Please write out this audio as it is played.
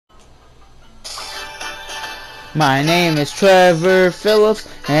My name is Trevor Phillips,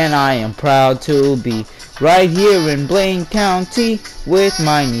 and I am proud to be right here in Blaine County with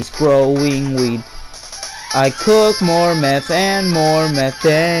my niece growing weed. I cook more meth and more meth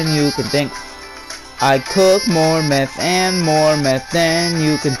than you can think. I cook more meth and more meth than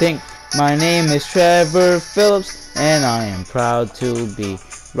you can think. My name is Trevor Phillips, and I am proud to be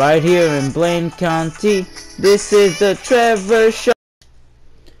right here in Blaine County. This is the Trevor Show.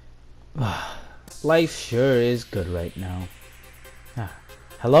 Life sure is good right now.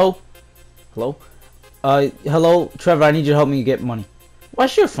 Hello? Hello? Hello, Trevor, I need you to help me get money. Why,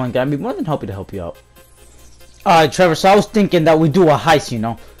 sure, Flink, I'd be more than happy to help you out. Alright, Trevor, so I was thinking that we do a heist, you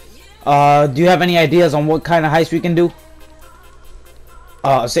know. Do you have any ideas on what kind of heist we can do?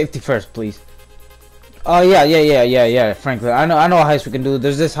 Safety first, please. Yeah, Franklin. I know a heist we can do.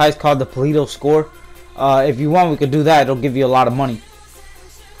 There's this heist called the Polito Score. If you want, we could do that. It'll give you a lot of money.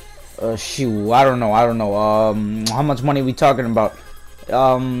 Shoot, I don't know. How much money are we talking about?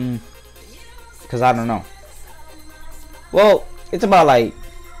 Cause I don't know. Well, it's about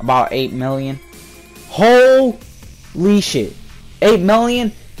 8 million. Holy shit, 8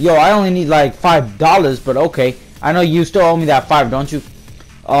 million? Yo, I only need like $5, but okay. I know you still owe me that 5, don't you?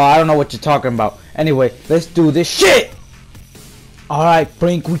 I don't know what you're talking about. Anyway, let's do this shit. All right,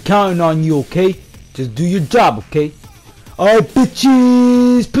 Frank, we counting on you, okay? Just do your job, okay? Alright,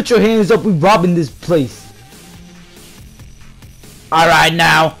 bitches, put your hands up, we robbing this place. Alright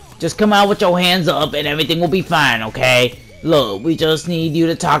now, just come out with your hands up and everything will be fine, okay? Look, we just need you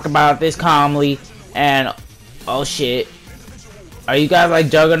to talk about this calmly and... oh shit. Are you guys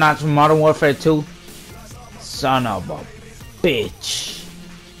like juggernauts from Modern Warfare 2? Son of a bitch.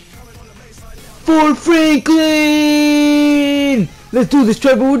 For Franklin! Let's do this,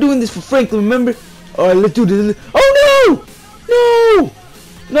 Trevor, we're doing this for Franklin, remember? Alright, let's do this. Oh no!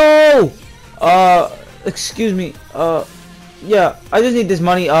 No! Excuse me. Yeah, I just need this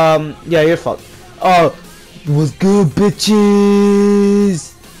money. Yeah, your fault. What's good,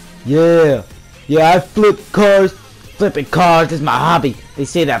 bitches? Yeah, I flip cars. Flipping cars is my hobby. They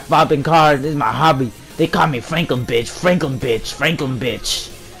say that flopping cars is my hobby. They call me Franklin bitch, Franklin bitch, Franklin bitch.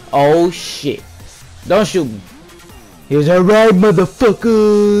 Oh shit. Don't shoot me. Here's alright,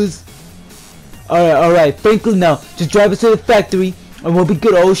 motherfuckers. Alright, Franklin, now just drive us to the factory and we'll be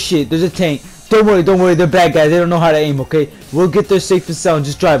good. Oh shit, there's a tank. Don't worry, they're bad guys, they don't know how to aim, okay? We'll get there safe and sound.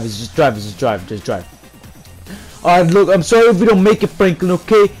 Just drive. Alright, look, I'm sorry if we don't make it, Franklin,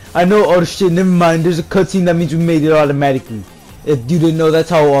 okay? I know, oh shit, never mind, there's a cutscene that means we made it automatically. If you didn't know, that's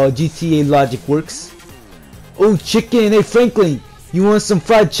how GTA logic works. Oh, chicken, hey Franklin, you want some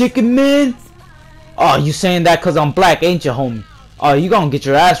fried chicken, man? Oh, you saying that cause I'm black, ain't you, homie? Oh, you gonna get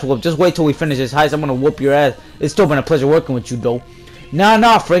your ass whooped. Just wait till we finish this heist. I'm gonna whoop your ass. It's still been a pleasure working with you, though.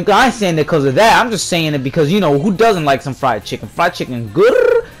 Nah, Franklin. I ain't saying it because of that. I'm just saying it because, you know, who doesn't like some fried chicken? Fried chicken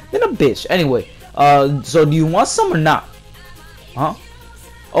good than a bitch. Anyway, so do you want some or not? Huh?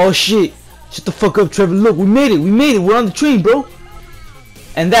 Oh, shit. Shut the fuck up, Trevor. Look, we made it. We're on the train, bro.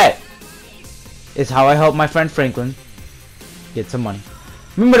 And that is how I help my friend Franklin get some money.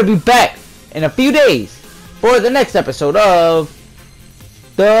 Remember to be back in a few days for the next episode of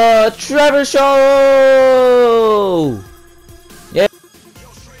The Trevor Show!